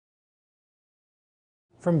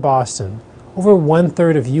From Boston, over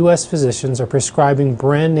 1/3 of U.S. physicians are prescribing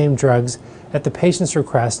brand-name drugs at the patient's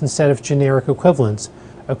request instead of generic equivalents,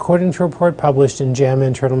 according to a report published in JAMA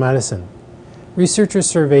Internal Medicine. Researchers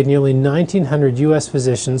surveyed nearly 1,900 U.S.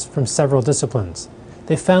 physicians from several disciplines.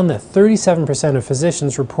 They found that 37% of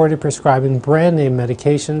physicians reported prescribing brand-name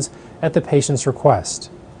medications at the patient's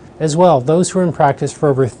request. As well, those who were in practice for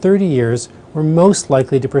over 30 years were most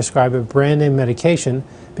likely to prescribe a brand-name medication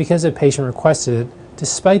because a patient requested it,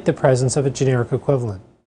 despite the presence of a generic equivalent.